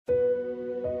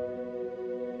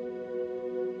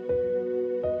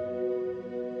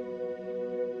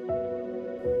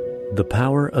The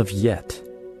Power of Yet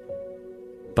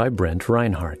by Brent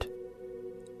Reinhardt.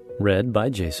 Read by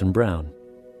Jason Brown.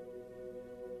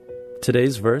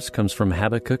 Today's verse comes from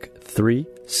Habakkuk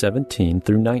 3:17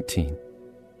 through 19.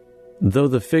 Though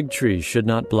the fig tree should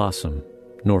not blossom,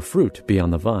 nor fruit be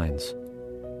on the vines,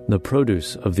 the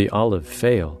produce of the olive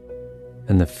fail,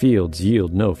 and the fields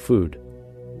yield no food,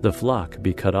 the flock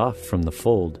be cut off from the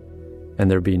fold, and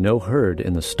there be no herd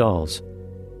in the stalls,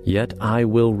 yet I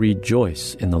will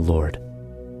rejoice in the Lord.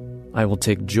 I will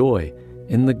take joy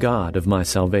in the God of my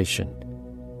salvation.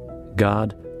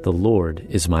 God, the Lord,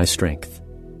 is my strength.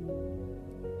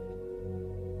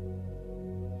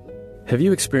 Have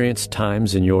you experienced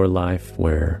times in your life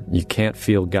where you can't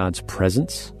feel God's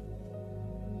presence?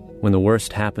 When the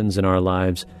worst happens in our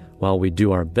lives, while we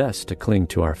do our best to cling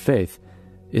to our faith,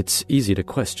 it's easy to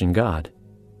question God.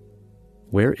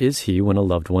 Where is He when a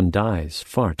loved one dies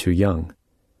far too young?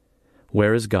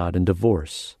 Where is God in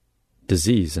divorce,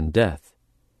 disease, and death?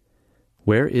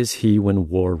 Where is He when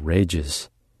war rages?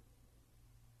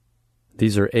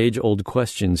 These are age-old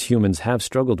questions humans have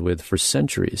struggled with for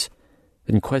centuries,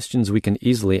 and questions we can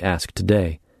easily ask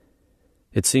today.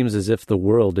 It seems as if the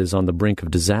world is on the brink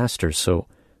of disaster, so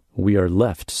we are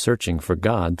left searching for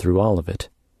God through all of it.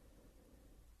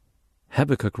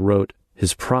 Habakkuk wrote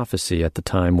his prophecy at the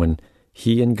time when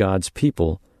he and God's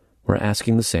people were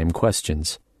asking the same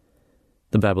questions.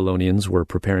 The Babylonians were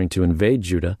preparing to invade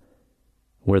Judah,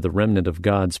 where the remnant of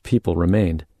God's people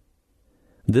remained.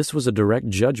 This was a direct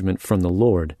judgment from the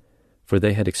Lord, for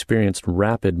they had experienced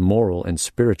rapid moral and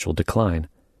spiritual decline.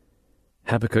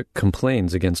 Habakkuk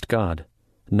complains against God,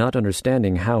 not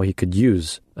understanding how he could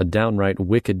use a downright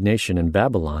wicked nation in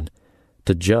Babylon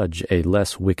to judge a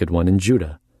less wicked one in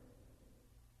Judah.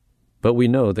 But we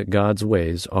know that God's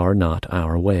ways are not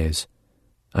our ways.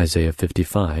 Isaiah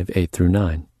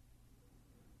 55:8-9.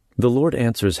 The Lord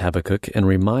answers Habakkuk and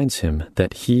reminds him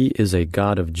that He is a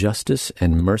God of justice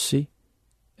and mercy,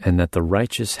 and that the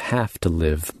righteous have to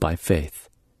live by faith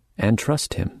and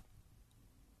trust Him.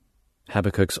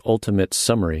 Habakkuk's ultimate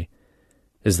summary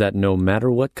is that no matter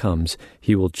what comes,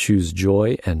 he will choose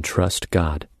joy and trust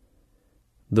God.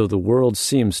 Though the world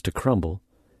seems to crumble,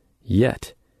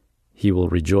 yet he will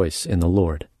rejoice in the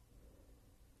Lord.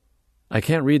 I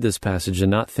can't read this passage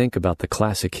and not think about the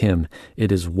classic hymn,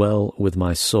 "It Is Well With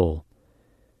My Soul."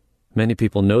 Many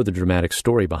people know the dramatic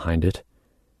story behind it.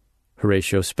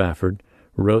 Horatio Spafford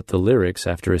wrote the lyrics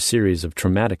after a series of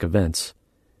traumatic events.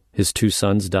 His 2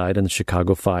 sons died in the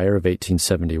Chicago fire of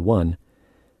 1871,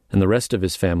 and the rest of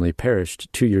his family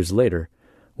perished 2 years later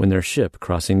when their ship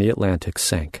crossing the Atlantic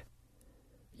sank.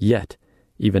 Yet,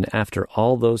 even after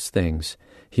all those things,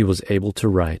 he was able to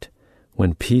write,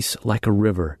 "When peace like a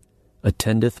river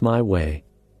attendeth my way,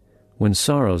 when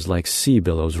sorrows like sea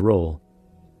billows roll,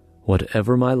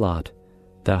 whatever my lot,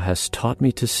 thou hast taught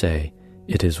me to say,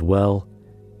 it is well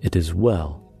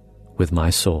with my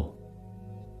soul."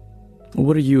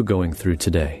 What are you going through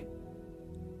today?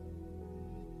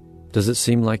 Does it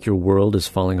seem like your world is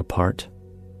falling apart?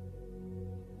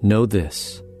 Know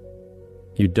this: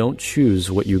 you don't choose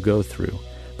what you go through,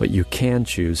 but you can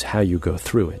choose how you go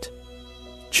through it.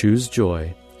 Choose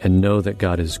joy and know that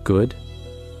God is good,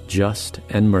 just,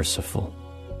 and merciful.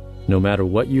 No matter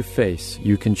what you face,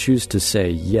 you can choose to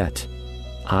say, "Yet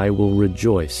I will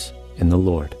rejoice in the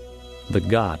Lord, the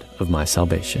God of my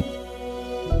salvation."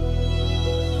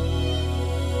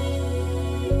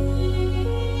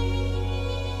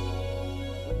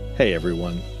 Hey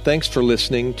everyone, thanks for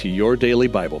listening to Your Daily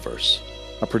Bible Verse,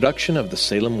 a production of the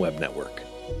Salem Web Network.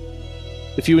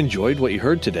 If you enjoyed what you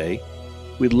heard today,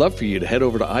 we'd love for you to head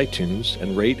over to iTunes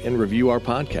and rate and review our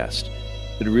podcast.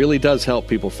 It really does help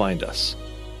people find us.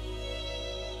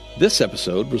 This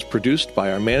episode was produced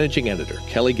by our managing editor,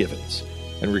 Kelly Givens,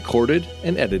 and recorded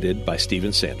and edited by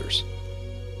Stephen Sanders.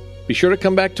 Be sure to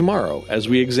come back tomorrow as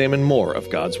we examine more of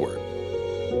God's Word.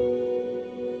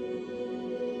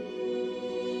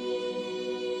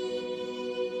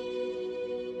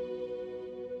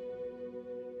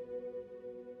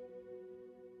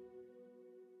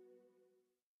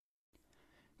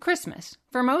 Christmas.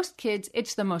 For most kids,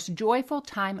 it's the most joyful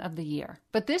time of the year.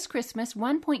 But this Christmas,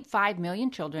 1.5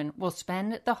 million children will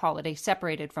spend the holiday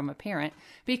separated from a parent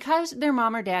because their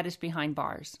mom or dad is behind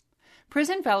bars.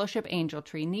 Prison Fellowship Angel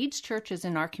Tree needs churches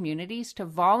in our communities to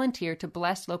volunteer to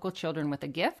bless local children with a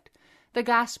gift, the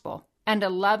gospel, and a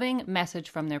loving message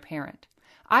from their parent.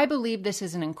 I believe this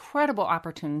is an incredible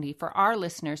opportunity for our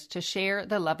listeners to share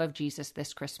the love of Jesus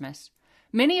this Christmas.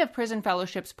 Many of Prison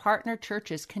Fellowship's partner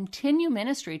churches continue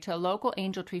ministry to local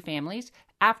Angel Tree families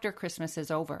after Christmas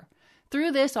is over.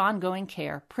 Through this ongoing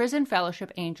care, Prison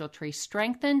Fellowship Angel Tree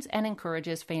strengthens and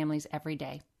encourages families every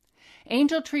day.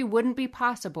 Angel Tree wouldn't be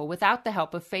possible without the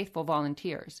help of faithful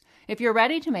volunteers. If you're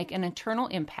ready to make an eternal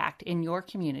impact in your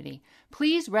community,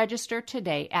 please register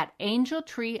today at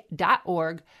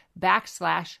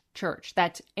angeltree.org/church.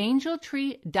 That's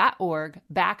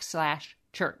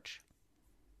angeltree.org/church.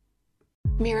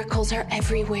 Miracles are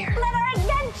everywhere. Let our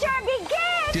adventure begin!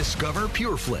 Discover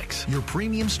PureFlix, your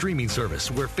premium streaming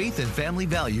service where faith and family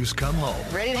values come home.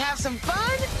 Ready to have some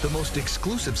fun? The most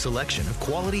exclusive selection of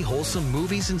quality, wholesome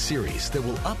movies and series that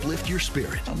will uplift your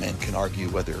spirit. A man can argue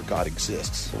whether God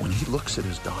exists, but when he looks at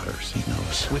his daughters, he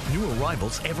knows. With new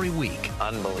arrivals every week.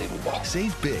 Unbelievable.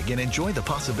 Save big and enjoy the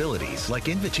possibilities, like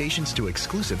invitations to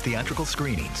exclusive theatrical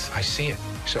screenings. I see it,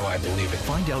 so I believe it.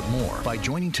 Find out more by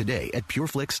joining today at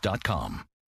pureflix.com.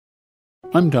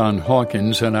 I'm Don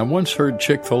Hawkins, and I once heard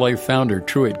Chick-fil-A founder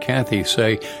Truett Cathy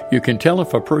say, "You can tell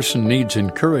if a person needs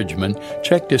encouragement,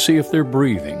 check to see if they're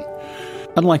breathing."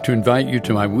 I'd like to invite you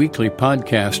to my weekly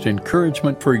podcast,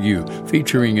 Encouragement for You,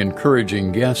 featuring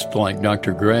encouraging guests like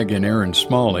Dr. Greg and Aaron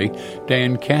Smalley,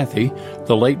 Dan Cathy,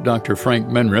 the late Dr. Frank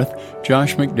Menrith,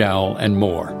 Josh McDowell, and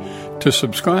more. To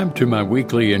subscribe to my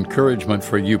weekly Encouragement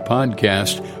for You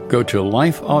podcast, go to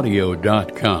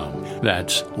lifeaudio.com.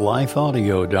 That's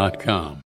lifeaudio.com.